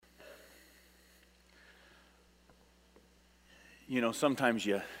sometimes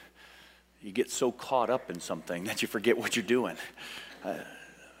you get so caught up in something that you forget what you're doing.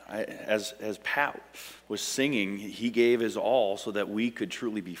 As Pat was singing, he gave his all so that we could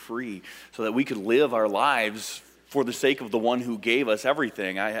truly be free, so that we could live our lives for the sake of the one who gave us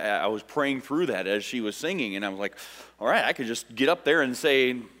everything. I was praying through that as she was singing, and I was like, all right, I could just get up there and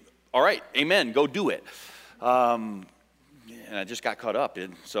say, all right, amen, go do it. And I just got caught up.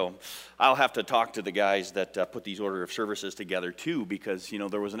 And so I'll have to talk to the guys that put these order of services together too, because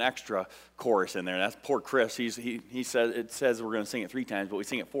there was an extra chorus in there. That's poor Chris. He said it says we're going to sing it 3 times, but we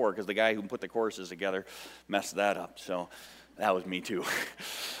sing it 4 because the guy who put the choruses together messed that up. So that was me too.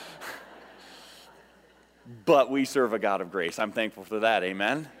 But we serve a God of grace. I'm thankful for that.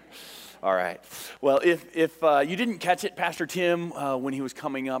 Amen. All right. Well, if you didn't catch it, Pastor Tim, when he was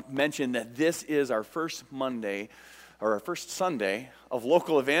coming up, mentioned that this is our first Monday or our first Sunday of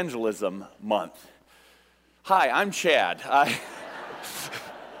Local Evangelism Month. Hi, I'm Chad.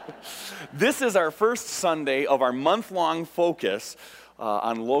 This is our first Sunday of our month-long focus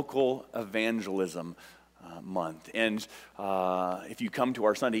on local evangelism month. And if you come to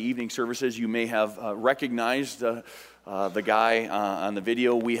our Sunday evening services, you may have recognized the guy on the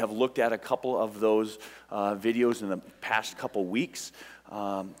video. We have looked at a couple of those videos in the past couple weeks.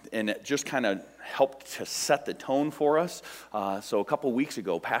 And it just kind of helped to set the tone for us. So a couple weeks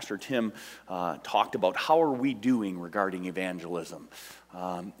ago, Pastor Tim talked about how are we doing regarding evangelism.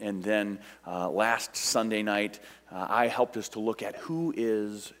 And then last Sunday night, I helped us to look at who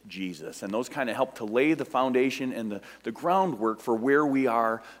is Jesus. And those kind of helped to lay the foundation and the groundwork for where we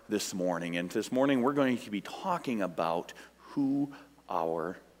are this morning. And this morning, we're going to be talking about who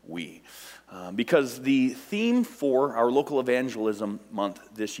are we. Because the theme for our local evangelism month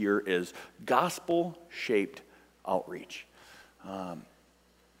this year is gospel-shaped outreach.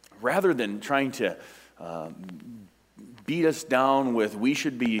 Rather than trying to beat us down with we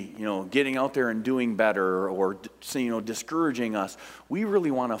should be, getting out there and doing better or, discouraging us, we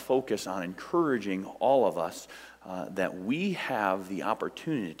really want to focus on encouraging all of us that we have the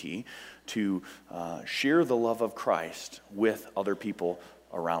opportunity to share the love of Christ with other people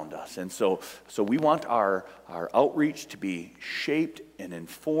around us. And so we want our outreach to be shaped and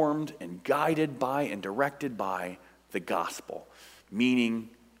informed and guided by and directed by the gospel, meaning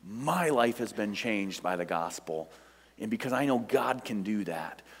my life has been changed by the gospel. And because I know God can do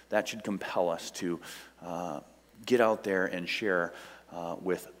that, that should compel us to get out there and share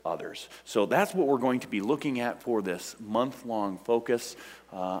with others. So that's what we're going to be looking at for this month-long focus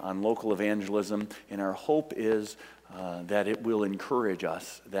on local evangelism. And our hope is that it will encourage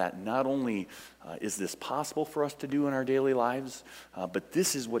us that not only is this possible for us to do in our daily lives, but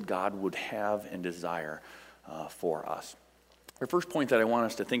this is what God would have and desire for us. The first point that I want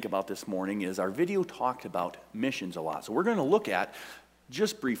us to think about this morning is our video talked about missions a lot. So we're going to look at,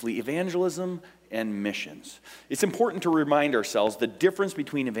 just briefly, evangelism and missions. It's important to remind ourselves the difference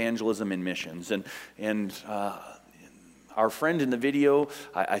between evangelism and missions. And our friend in the video,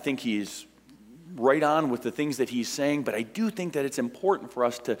 I think he's right on with the things that he's saying, but I do think that it's important for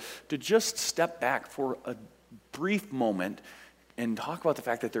us to just step back for a brief moment and talk about the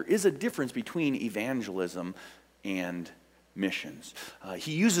fact that there is a difference between evangelism and missions.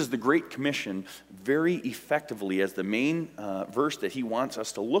 He uses the Great Commission very effectively as the main verse that he wants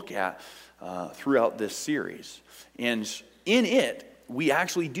us to look at throughout this series. And in it, we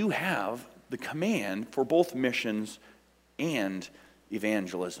actually do have the command for both missions and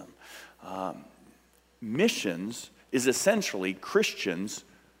evangelism. Missions is essentially Christians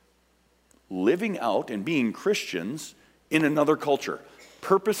living out and being Christians in another culture,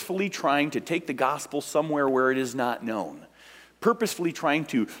 purposefully trying to take the gospel somewhere where it is not known, purposefully trying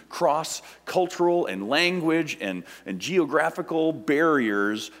to cross cultural and language and geographical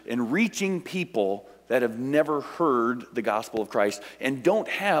barriers and reaching people that have never heard the gospel of Christ and don't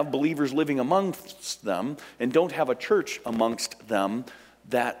have believers living amongst them and don't have a church amongst them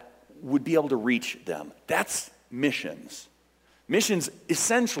that would be able to reach them. That's missions. Missions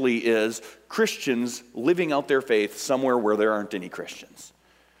essentially is Christians living out their faith somewhere where there aren't any Christians.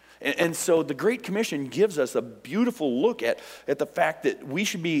 And so the Great Commission gives us a beautiful look at the fact that we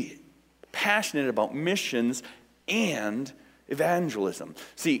should be passionate about missions and evangelism.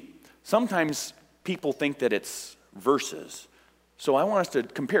 See, sometimes people think that it's verses. So I want us to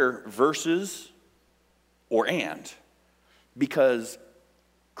compare verses or and, because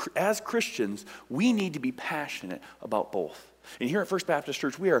as Christians, we need to be passionate about both. And here at First Baptist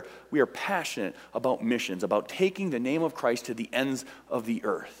Church, we are passionate about missions, about taking the name of Christ to the ends of the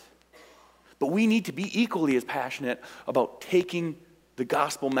earth. But we need to be equally as passionate about taking the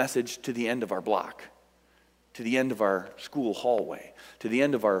gospel message to the end of our block, to the end of our school hallway, to the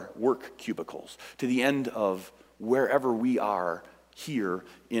end of our work cubicles, to the end of wherever we are here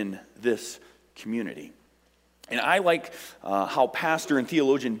in this community. And I like how pastor and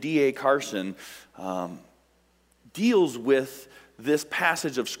theologian D.A. Carson deals with this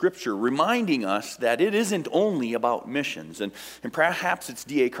passage of Scripture, reminding us that it isn't only about missions. And perhaps it's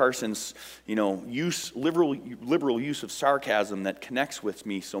D.A. Carson's, liberal use of sarcasm that connects with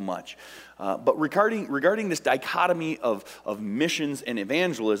me so much. But regarding this dichotomy of missions and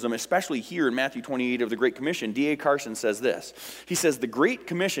evangelism, especially here in Matthew 28 of the Great Commission, D.A. Carson says this. He says, the Great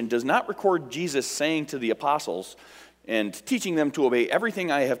Commission does not record Jesus saying to the apostles and teaching them to obey everything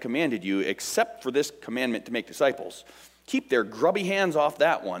I have commanded you, except for this commandment to make disciples. Keep their grubby hands off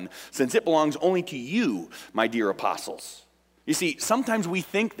that one, since it belongs only to you, my dear apostles. You see, sometimes we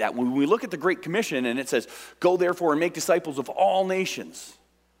think that when we look at the Great Commission and it says, go therefore and make disciples of all nations,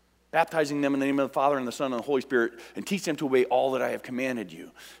 baptizing them in the name of the Father and the Son and the Holy Spirit, and teach them to obey all that I have commanded you.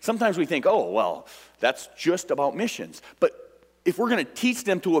 Sometimes we think, oh, well, that's just about missions. But if we're going to teach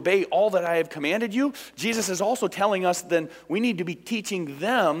them to obey all that I have commanded you, Jesus is also telling us then we need to be teaching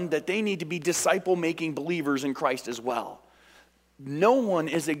them that they need to be disciple-making believers in Christ as well. No one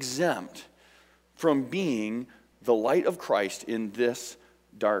is exempt from being the light of Christ in this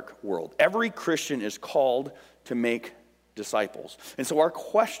dark world. Every Christian is called to make disciples. And so our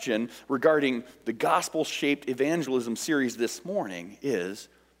question regarding the gospel-shaped evangelism series this morning is,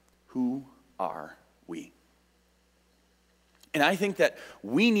 who are we? And I think that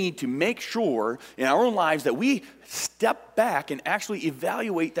we need to make sure in our own lives that we step back and actually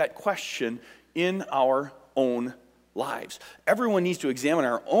evaluate that question in our own lives. Everyone needs to examine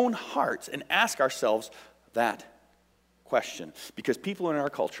our own hearts and ask ourselves that question. Because people in our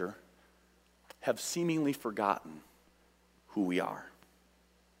culture have seemingly forgotten who we are.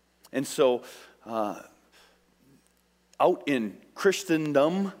 And so, out in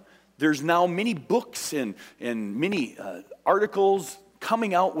Christendom, there's now many books and many articles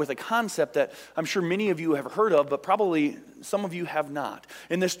coming out with a concept that I'm sure many of you have heard of, but probably some of you have not.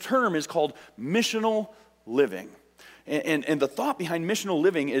 And this term is called missional living. And the thought behind missional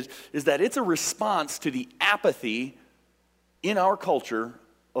living is that it's a response to the apathy in our culture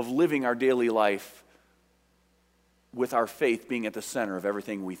of living our daily life with our faith being at the center of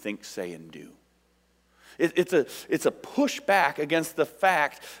everything we think, say, and do. It's a pushback against the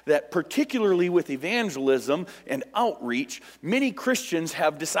fact that particularly with evangelism and outreach, many Christians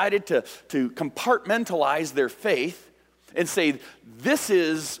have decided to compartmentalize their faith and say, this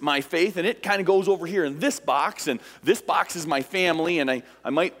is my faith, and it kind of goes over here in this box, and this box is my family, and I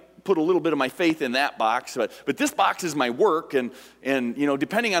might put a little bit of my faith in that box, but this box is my work, and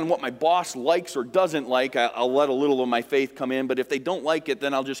depending on what my boss likes or doesn't like, I'll let a little of my faith come in, but if they don't like it,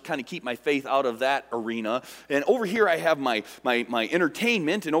 then I'll just kind of keep my faith out of that arena. And over here I have my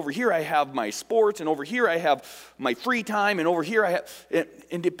entertainment, and over here I have my sports, and over here I have my free time, and over here I have,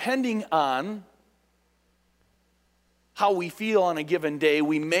 and depending on how we feel on a given day,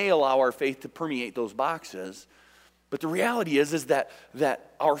 we may allow our faith to permeate those boxes. But the reality is that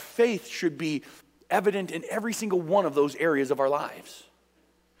our faith should be evident in every single one of those areas of our lives.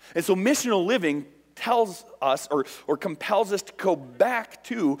 And so missional living tells us or compels us to go back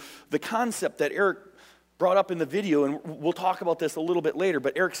to the concept that Eric brought up in the video, and we'll talk about this a little bit later,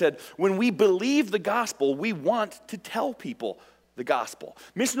 but Eric said, when we believe the gospel, we want to tell people the gospel.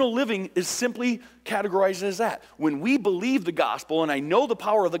 Missional living is simply categorized as that. When we believe the gospel, and I know the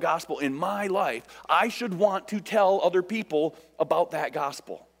power of the gospel in my life, I should want to tell other people about that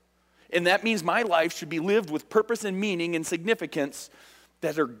gospel. And that means my life should be lived with purpose and meaning and significance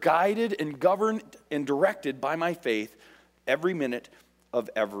that are guided and governed and directed by my faith every minute of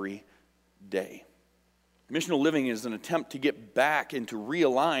every day. Missional living is an attempt to get back and to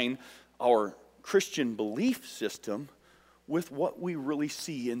realign our Christian belief system with what we really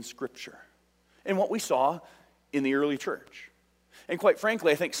see in Scripture and what we saw in the early church. And quite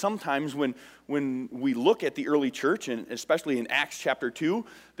frankly, I think sometimes when we look at the early church, and especially in Acts chapter 2,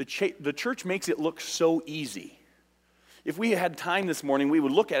 the church makes it look so easy. If we had time this morning, we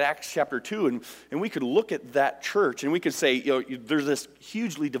would look at Acts chapter 2, and we could look at that church, and we could say, there's this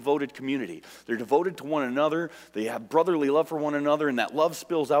hugely devoted community. They're devoted to one another. They have brotherly love for one another, and that love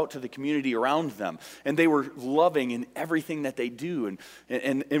spills out to the community around them. And they were loving in everything that they do.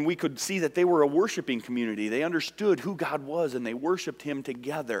 And we could see that they were a worshiping community. They understood who God was, and they worshiped Him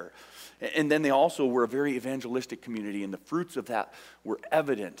together. And then they also were a very evangelistic community, and the fruits of that were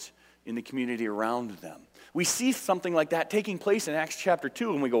evident in the community around them. We see something like that taking place in Acts chapter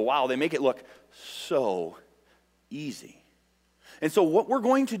 2, and we go, wow, they make it look so easy. And so what we're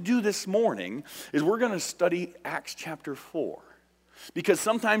going to do this morning is we're going to study Acts chapter 4. Because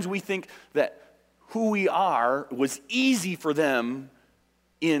sometimes we think that who we are was easy for them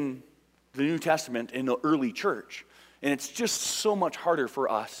in the New Testament, in the early church. And it's just so much harder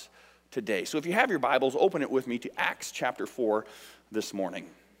for us today. So if you have your Bibles, open it with me to Acts chapter 4 this morning.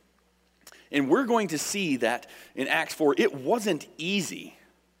 And we're going to see that in Acts 4, it wasn't easy.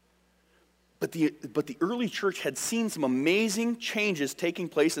 But the early church had seen some amazing changes taking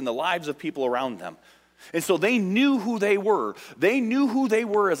place in the lives of people around them. And so they knew who they were. They knew who they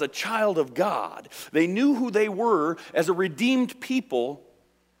were as a child of God. They knew who they were as a redeemed people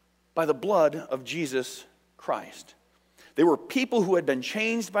by the blood of Jesus Christ. They were people who had been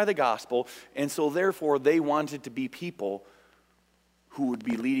changed by the gospel, and so therefore they wanted to be people who would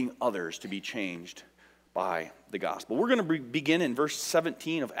be leading others to be changed by the gospel. We're going to begin in verse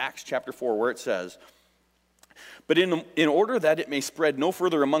 17 of Acts chapter 4, where it says, "But in order that it may spread no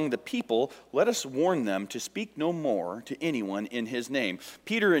further among the people, let us warn them to speak no more to anyone in his name."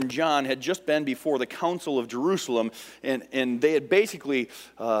 Peter and John had just been before the Council of Jerusalem, and they had basically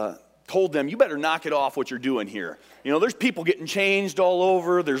told them, you better knock it off what you're doing here. You know, there's people getting changed all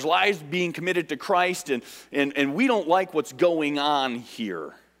over. There's lives being committed to Christ, and we don't like what's going on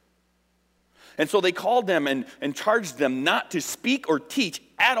here. And so they called them and charged them not to speak or teach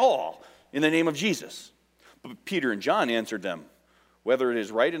at all in the name of Jesus. But Peter and John answered them, "Whether it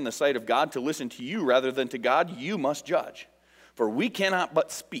is right in the sight of God to listen to you rather than to God, you must judge. For we cannot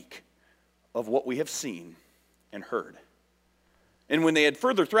but speak of what we have seen and heard." And when they had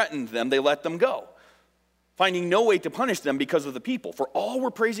further threatened them, they let them go, finding no way to punish them because of the people. For all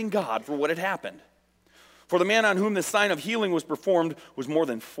were praising God for what had happened. For the man on whom the sign of healing was performed was more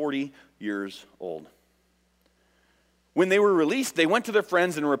than 40 years old. When they were released, they went to their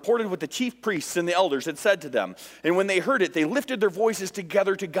friends and reported what the chief priests and the elders had said to them. And when they heard it, they lifted their voices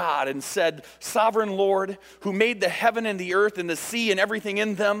together to God and said, "Sovereign Lord, who made the heaven and the earth and the sea and everything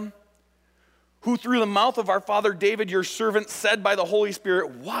in them, who through the mouth of our father David, your servant, said by the Holy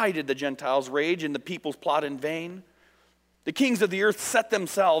Spirit, why did the Gentiles rage and the peoples plot in vain? The kings of the earth set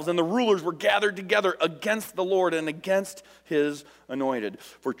themselves, and the rulers were gathered together against the Lord and against his anointed.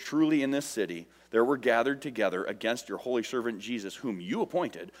 For truly in this city there were gathered together against your holy servant Jesus, whom you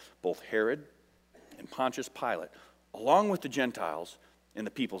appointed, both Herod and Pontius Pilate, along with the Gentiles and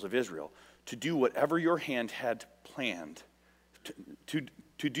the peoples of Israel, to do whatever your hand had planned,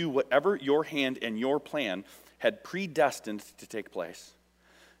 to do whatever your hand and your plan had predestined to take place.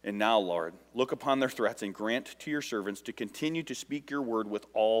 And now, Lord, look upon their threats and grant to your servants to continue to speak your word with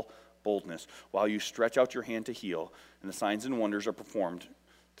all boldness, while you stretch out your hand to heal, and the signs and wonders are performed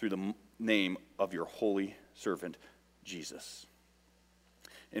through the name of your holy servant, Jesus."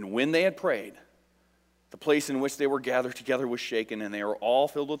 And when they had prayed, the place in which they were gathered together was shaken, and they were all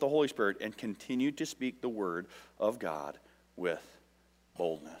filled with the Holy Spirit and continued to speak the word of God with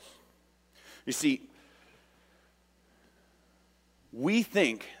boldness. You see, we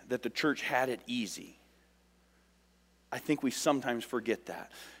think that the church had it easy. I think we sometimes forget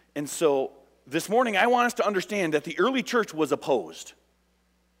that. And so this morning I want us to understand that the early church was opposed.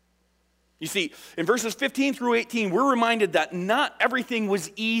 You see, in verses 15 through 18, we're reminded that not everything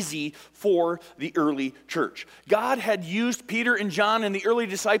was easy for the early church. God had used Peter and John and the early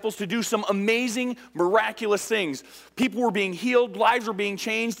disciples to do some amazing, miraculous things. People were being healed, lives were being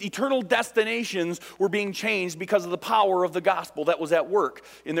changed, eternal destinations were being changed because of the power of the gospel that was at work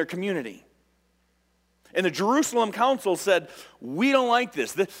in their community. And the Jerusalem council said, we don't like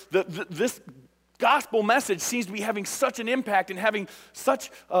this. This gospel message seems to be having such an impact and having such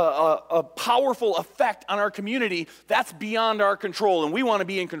a powerful effect on our community. That's beyond our control, and we want to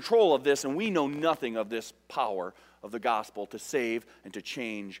be in control of this, and we know nothing of this power of the gospel to save and to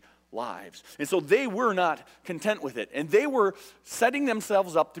change lives. And so they were not content with it, and they were setting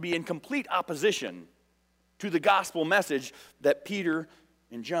themselves up to be in complete opposition to the gospel message that Peter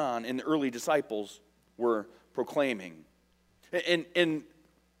and John and the early disciples were proclaiming. And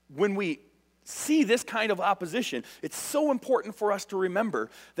when we see this kind of opposition, it's so important for us to remember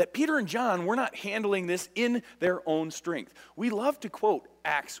that Peter and John were not handling this in their own strength. We love to quote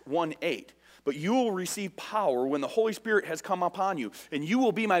Acts 1:8, "But you will receive power when the Holy Spirit has come upon you, and you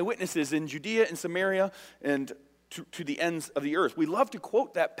will be my witnesses in Judea and Samaria and to the ends of the earth." We love to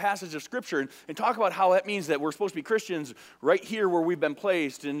quote that passage of Scripture and talk about how that means that we're supposed to be Christians right here where we've been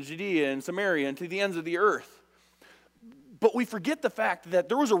placed, in Judea and Samaria and to the ends of the earth. But we forget the fact that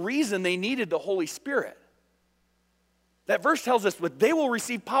there was a reason they needed the Holy Spirit. That verse tells us that they will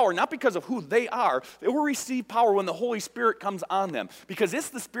receive power, not because of who they are. They will receive power when the Holy Spirit comes on them, because it's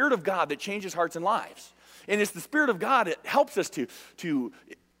the Spirit of God that changes hearts and lives. And it's the Spirit of God that helps us to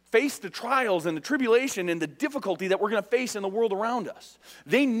face the trials and the tribulation and the difficulty that we're going to face in the world around us.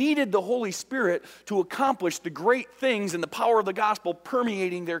 They needed the Holy Spirit to accomplish the great things and the power of the gospel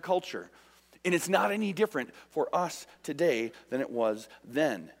permeating their culture. And it's not any different for us today than it was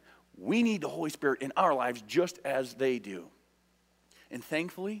then. We need the Holy Spirit in our lives just as they do. And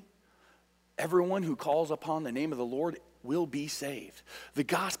thankfully, everyone who calls upon the name of the Lord will be saved. The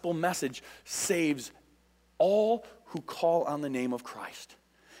gospel message saves all who call on the name of Christ.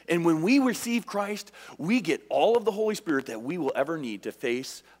 And when we receive Christ, we get all of the Holy Spirit that we will ever need to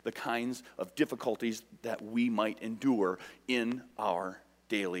face the kinds of difficulties that we might endure in our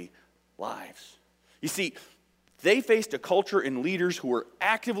daily lives. You see, they faced a culture and leaders who were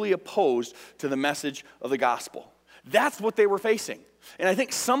actively opposed to the message of the gospel. That's what they were facing. And I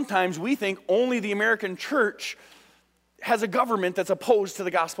think sometimes we think only the American church has a government that's opposed to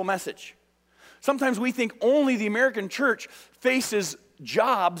the gospel message. Sometimes we think only the American church faces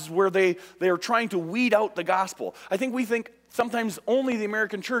jobs where they are trying to weed out the gospel. I think we think sometimes only the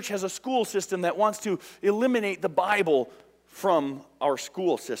American church has a school system that wants to eliminate the Bible from our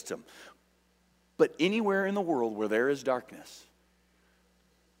school system. But anywhere in the world where there is darkness,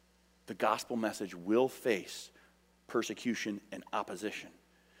 the gospel message will face persecution and opposition.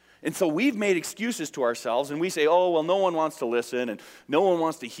 And so we've made excuses to ourselves, and we say, oh, well, no one wants to listen, and no one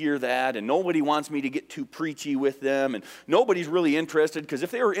wants to hear that, and nobody wants me to get too preachy with them, and nobody's really interested, because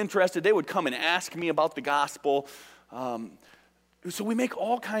if they were interested, they would come and ask me about the gospel. So we make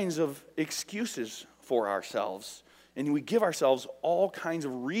all kinds of excuses for ourselves, and we give ourselves all kinds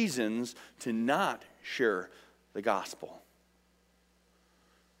of reasons to not share the gospel.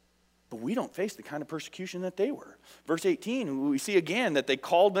 But we don't face the kind of persecution that they were. Verse 18, we see again that they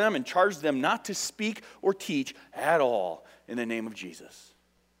called them and charged them not to speak or teach at all in the name of Jesus.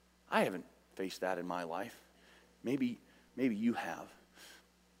 I haven't faced that in my life. Maybe you have.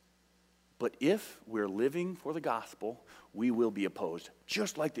 But if we're living for the gospel, we will be opposed,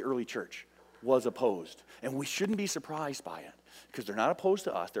 just like the early church was opposed. And we shouldn't be surprised by it, because they're not opposed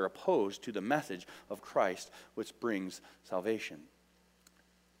to us. They're opposed to the message of Christ, which brings salvation.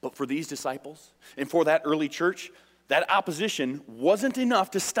 But for these disciples and for that early church, that opposition wasn't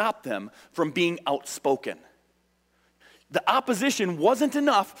enough to stop them from being outspoken. The opposition wasn't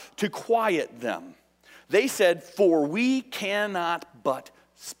enough to quiet them. They said, "For we cannot but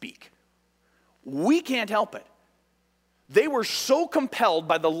speak." We can't help it. They were so compelled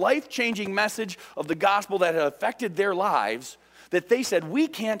by the life-changing message of the gospel that had affected their lives that they said, "We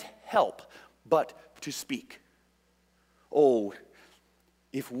can't help but to speak." Oh,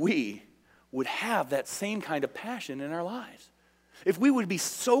 if we would have that same kind of passion in our lives. If we would be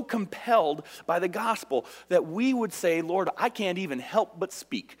so compelled by the gospel that we would say, "Lord, I can't even help but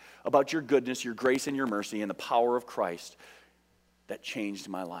speak about your goodness, your grace, and your mercy, and the power of Christ that changed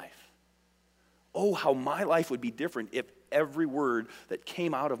my life." Oh, how my life would be different if every word that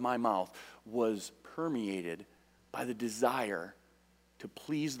came out of my mouth was permeated by the desire to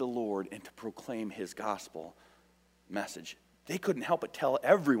please the Lord and to proclaim his gospel message. They couldn't help but tell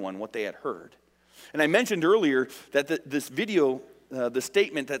everyone what they had heard. And I mentioned earlier that this video, the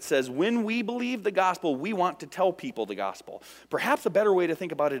statement that says, when we believe the gospel, we want to tell people the gospel. Perhaps a better way to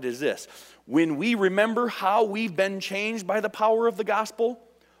think about it is this: when we remember how we've been changed by the power of the gospel,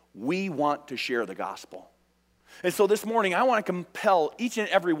 we want to share the gospel. And so this morning, I want to compel each and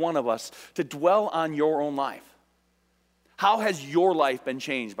every one of us to dwell on your own life. How has your life been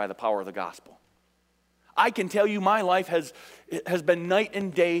changed by the power of the gospel? I can tell you my life has been night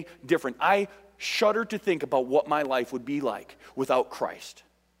and day different. I shudder to think about what my life would be like without Christ.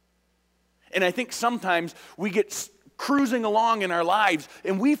 And I think sometimes we get cruising along in our lives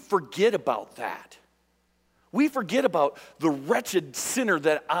and we forget about that. We forget about the wretched sinner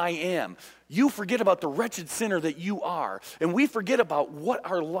that I am. You forget about the wretched sinner that you are. And we forget about what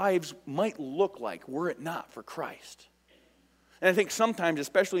our lives might look like were it not for Christ. And I think sometimes,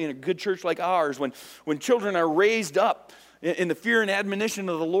 especially in a good church like ours, when children are raised up in the fear and admonition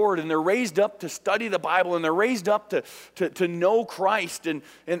of the Lord, and they're raised up to study the Bible, and they're raised up to know Christ, and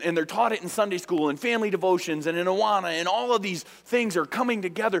they're taught it in Sunday school, and family devotions, and in Awana, and all of these things are coming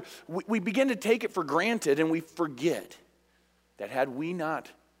together, we begin to take it for granted, and we forget that had we not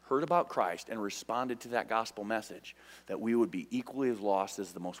heard about Christ and responded to that gospel message, that we would be equally as lost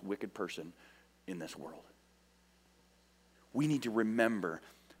as the most wicked person in this world. We need to remember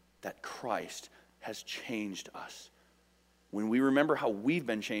that Christ has changed us. When we remember how we've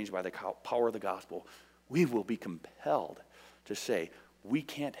been changed by the power of the gospel, we will be compelled to say, we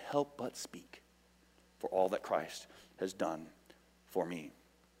can't help but speak for all that Christ has done for me.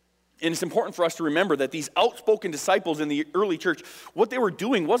 And it's important for us to remember that these outspoken disciples in the early church, what they were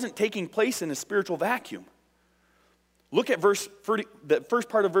doing wasn't taking place in a spiritual vacuum. Look at the first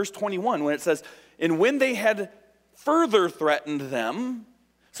part of verse 21 when it says, and when they had further threatened them,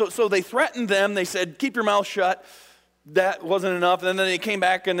 so they threatened them, they said, keep your mouth shut. That wasn't enough. And then they came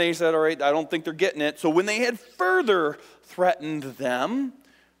back and they said, all right, I don't think they're getting it. So when they had further threatened them,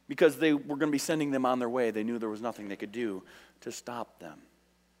 because they were going to be sending them on their way, they knew there was nothing they could do to stop them.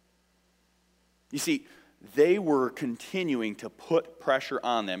 You see, they were continuing to put pressure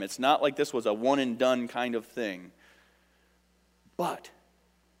on them. It's not like this was a one and done kind of thing. But,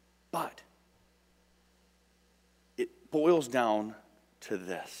 it boils down to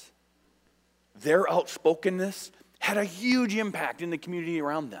this. Their outspokenness had a huge impact in the community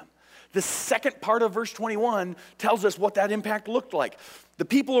around them. The second part of verse 21 tells us what that impact looked like. The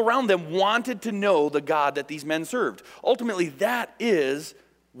people around them wanted to know the God that these men served. Ultimately, that is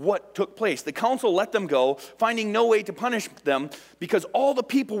what took place. The council let them go, finding no way to punish them because all the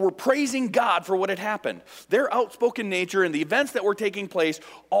people were praising God for what had happened. Their outspoken nature and the events that were taking place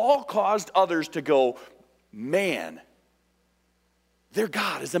all caused others to go, man, their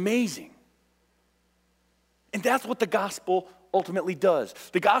God is amazing. And that's what the gospel ultimately does.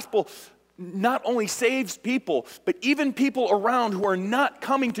 The gospel not only saves people, but even people around who are not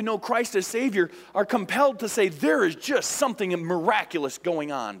coming to know Christ as Savior are compelled to say there is just something miraculous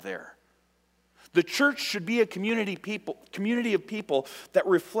going on there. The church should be a community of people that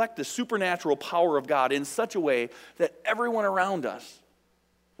reflect the supernatural power of God in such a way that everyone around us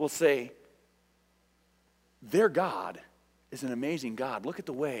will say, their God is an amazing God. Look at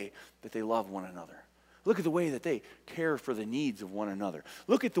the way that they love one another. Look at the way that they care for the needs of one another.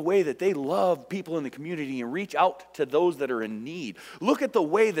 Look at the way that they love people in the community and reach out to those that are in need. Look at the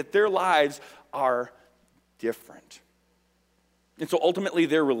way that their lives are different. And so ultimately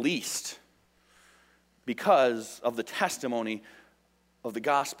they're released because of the testimony of the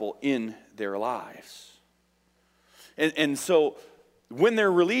gospel in their lives. And so when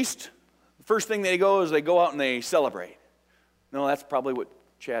they're released, the first thing they go is they go out and they celebrate. No, that's probably what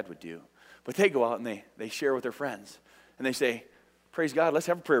Chad would do. But they go out and they share with their friends. And they say, praise God, let's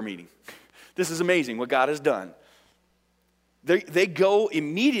have a prayer meeting. This is amazing what God has done. They go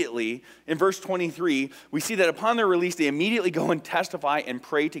immediately, in verse 23, we see that upon their release, they immediately go and testify and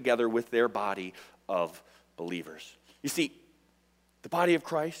pray together with their body of believers. You see, the body of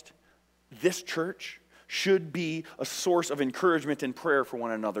Christ, this church, should be a source of encouragement and prayer for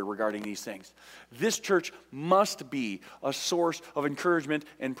one another regarding these things. This church must be a source of encouragement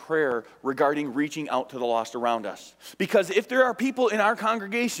and prayer regarding reaching out to the lost around us. Because if there are people in our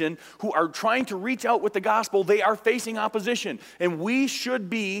congregation who are trying to reach out with the gospel, they are facing opposition. And we should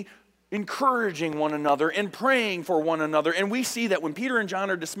be encouraging one another and praying for one another. And we see that when Peter and John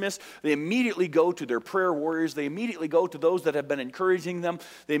are dismissed, they immediately go to their prayer warriors. They immediately go to those that have been encouraging them.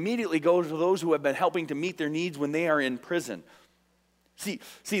 They immediately go to those who have been helping to meet their needs when they are in prison. See,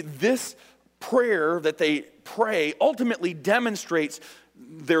 this prayer that they pray ultimately demonstrates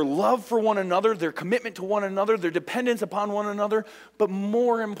their love for one another, their commitment to one another, their dependence upon one another. But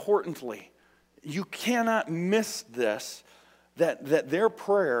more importantly, you cannot miss this, that their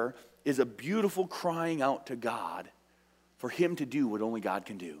prayer is a beautiful crying out to God for Him to do what only God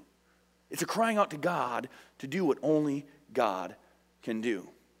can do. It's a crying out to God to do what only God can do.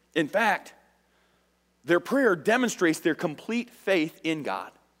 In fact, their prayer demonstrates their complete faith in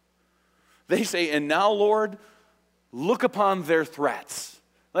God. They say, and now, Lord, look upon their threats.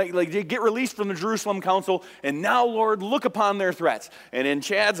 Like they get released from the Jerusalem council, and now, Lord, look upon their threats. And in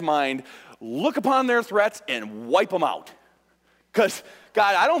Chad's mind, look upon their threats and wipe them out. Because,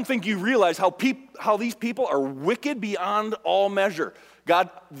 God, I don't think you realize how these people are wicked beyond all measure. God,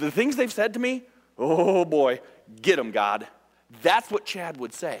 the things they've said to me, oh boy, get them, God. That's what Chad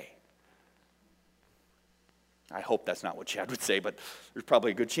would say. I hope that's not what Chad would say, but there's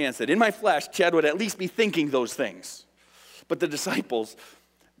probably a good chance that in my flesh, Chad would at least be thinking those things. But the disciples,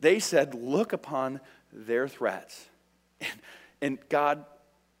 they said, look upon their threats. And God,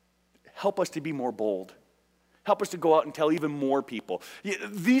 help us to be more bold. Help us to go out and tell even more people.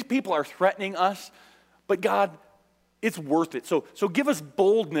 These people are threatening us, but God, it's worth it. So give us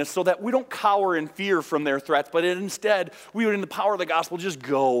boldness so that we don't cower in fear from their threats, but instead, we would, in the power of the gospel, just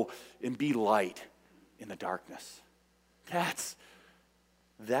go and be light in the darkness. That's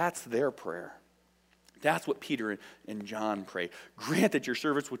their prayer. That's what Peter and John pray. Grant that your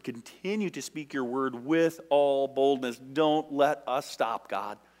servants would continue to speak your word with all boldness. Don't let us stop,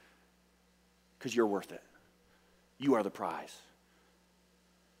 God, because you're worth it. You are the prize.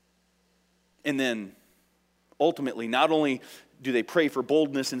 And then, ultimately, not only do they pray for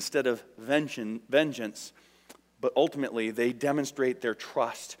boldness instead of vengeance, but ultimately they demonstrate their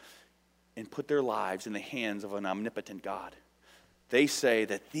trust and put their lives in the hands of an omnipotent God. They say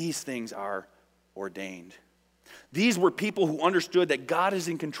that these things are ordained. These were people who understood that God is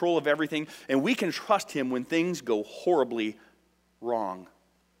in control of everything, and we can trust him when things go horribly wrong.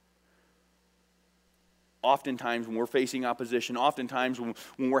 Oftentimes when we're facing opposition, oftentimes when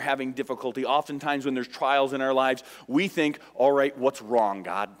we're having difficulty, oftentimes when there's trials in our lives, we think, all right, what's wrong,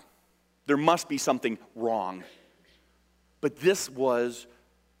 God? There must be something wrong. But this was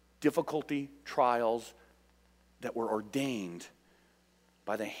difficulty, trials that were ordained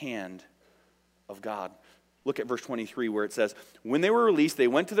by the hand of God. Look at verse 23 where it says, when they were released, they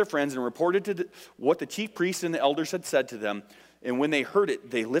went to their friends and reported what the chief priests and the elders had said to them. And when they heard it,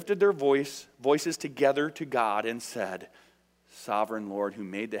 they lifted their voices together to God and said, Sovereign Lord, who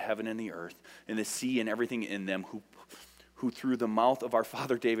made the heaven and the earth and the sea and everything in them, who through the mouth of our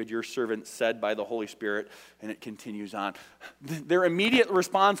father David, your servant, said by the Holy Spirit, and it continues on. Their immediate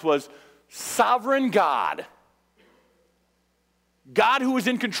response was, Sovereign God. God who is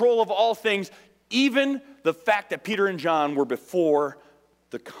in control of all things, even the fact that Peter and John were before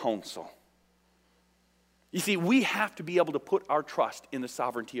the council. You see, we have to be able to put our trust in the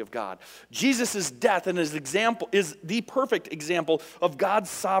sovereignty of God. Jesus' death and his example is the perfect example of God's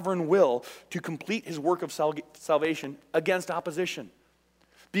sovereign will to complete his work of salvation against opposition.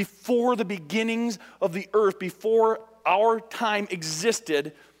 Before the beginnings of the earth, before our time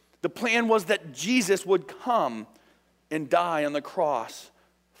existed, the plan was that Jesus would come and die on the cross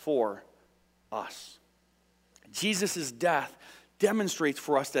for us. Jesus' death demonstrates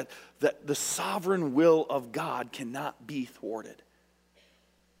for us that the sovereign will of God cannot be thwarted.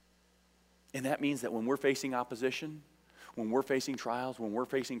 And that means that when we're facing opposition, when we're facing trials, when we're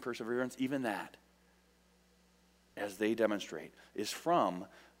facing perseverance, even that, as they demonstrate, is from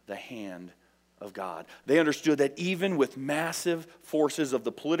the hand of God. They understood that even with massive forces of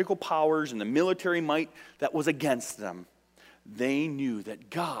the political powers and the military might that was against them, they knew that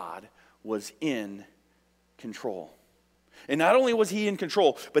God was in control. And not only was he in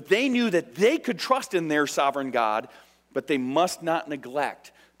control, but they knew that they could trust in their sovereign God, but they must not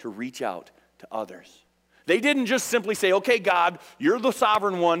neglect to reach out to others. They didn't just simply say, okay, God, you're the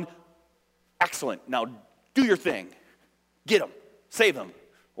sovereign one. Excellent. Now do your thing. Get them. Save them.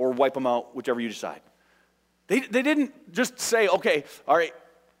 Or wipe them out, whichever you decide. They didn't just say, okay, all right,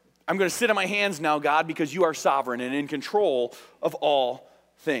 I'm going to sit on my hands now, God, because you are sovereign and in control of all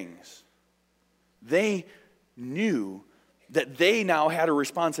things. They knew that they now had a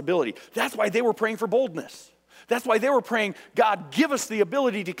responsibility. That's why they were praying for boldness. That's why they were praying, God, give us the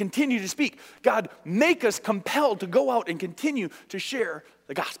ability to continue to speak. God, make us compelled to go out and continue to share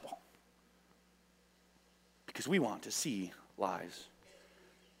the gospel. Because we want to see lives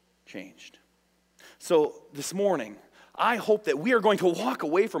changed. So this morning, I hope that we are going to walk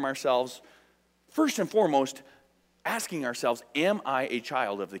away from ourselves, first and foremost, asking ourselves, am I a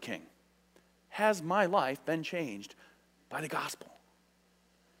child of the King? Has my life been changed by the gospel?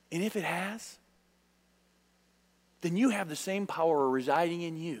 And if it has, then you have the same power residing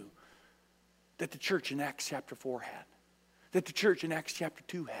in you that the church in Acts chapter 4 had, that the church in Acts chapter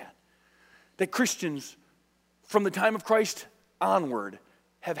 2 had, that Christians from the time of Christ onward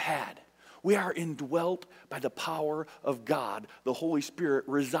have had. We are indwelt by the power of God. The Holy Spirit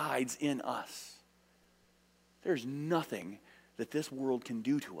resides in us. There's nothing that this world can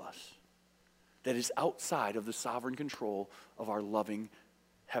do to us that is outside of the sovereign control of our loving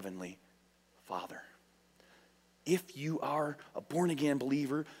heavenly Father. If you are a born-again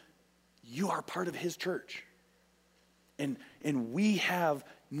believer, you are part of his church. And we have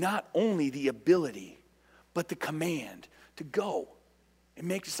not only the ability, but the command to go and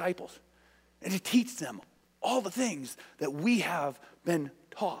make disciples and to teach them all the things that we have been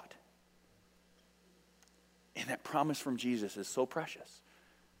taught. And that promise from Jesus is so precious.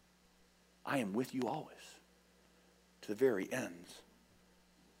 I am with you always to the very ends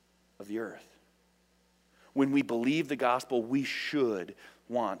of the earth. When we believe the gospel, we should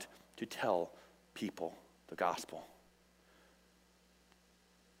want to tell people the gospel.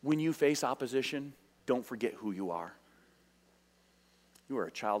 When you face opposition, don't forget who you are. You are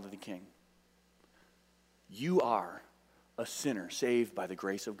a child of the King. You are a sinner saved by the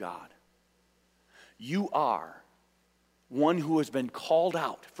grace of God. You are one who has been called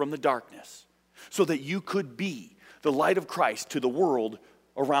out from the darkness so that you could be the light of Christ to the world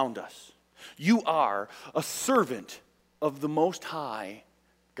around us. You are a servant of the Most High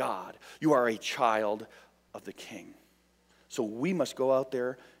God. You are a child of the King. So we must go out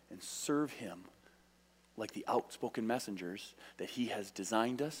there and serve him like the outspoken messengers that he has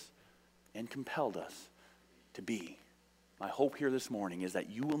designed us and compelled us to be. My hope here this morning is that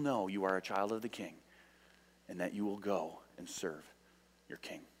you will know you are a child of the King and that you will go and serve your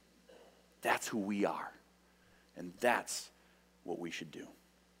King. That's who we are, and that's what we should do.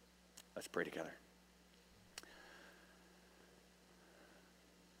 Let's pray together.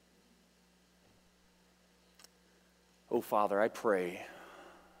 Oh, Father, I pray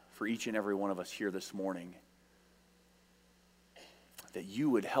for each and every one of us here this morning that you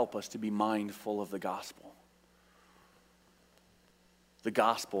would help us to be mindful of the gospel. The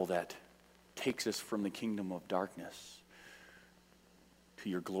gospel that takes us from the kingdom of darkness to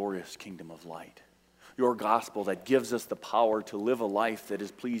your glorious kingdom of light. Your gospel that gives us the power to live a life that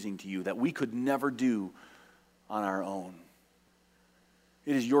is pleasing to you, that we could never do on our own.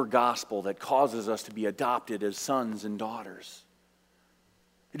 It is your gospel that causes us to be adopted as sons and daughters.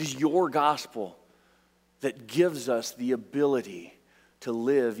 It is your gospel that gives us the ability to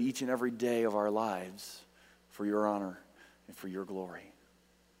live each and every day of our lives for your honor and for your glory.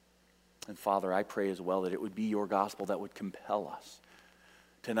 And Father, I pray as well that it would be your gospel that would compel us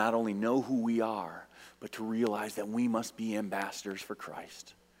to not only know who we are, but to realize that we must be ambassadors for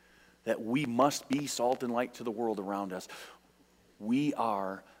Christ, that we must be salt and light to the world around us. We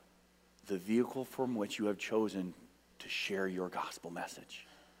are the vehicle from which you have chosen to share your gospel message.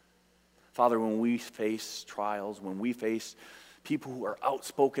 Father, when we face trials, when we face people who are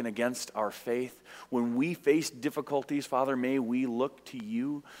outspoken against our faith, when we face difficulties, Father, may we look to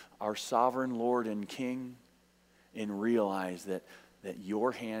you, our sovereign Lord and King, and realize that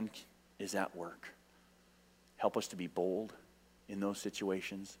your hand is at work. Help us to be bold in those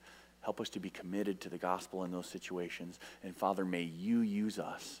situations. Help us to be committed to the gospel in those situations. And Father, may you use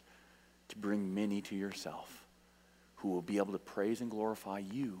us to bring many to yourself who will be able to praise and glorify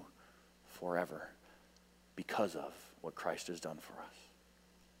you forever because of what Christ has done for us.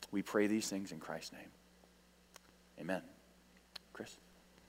 We pray these things in Christ's name. Amen. Chris?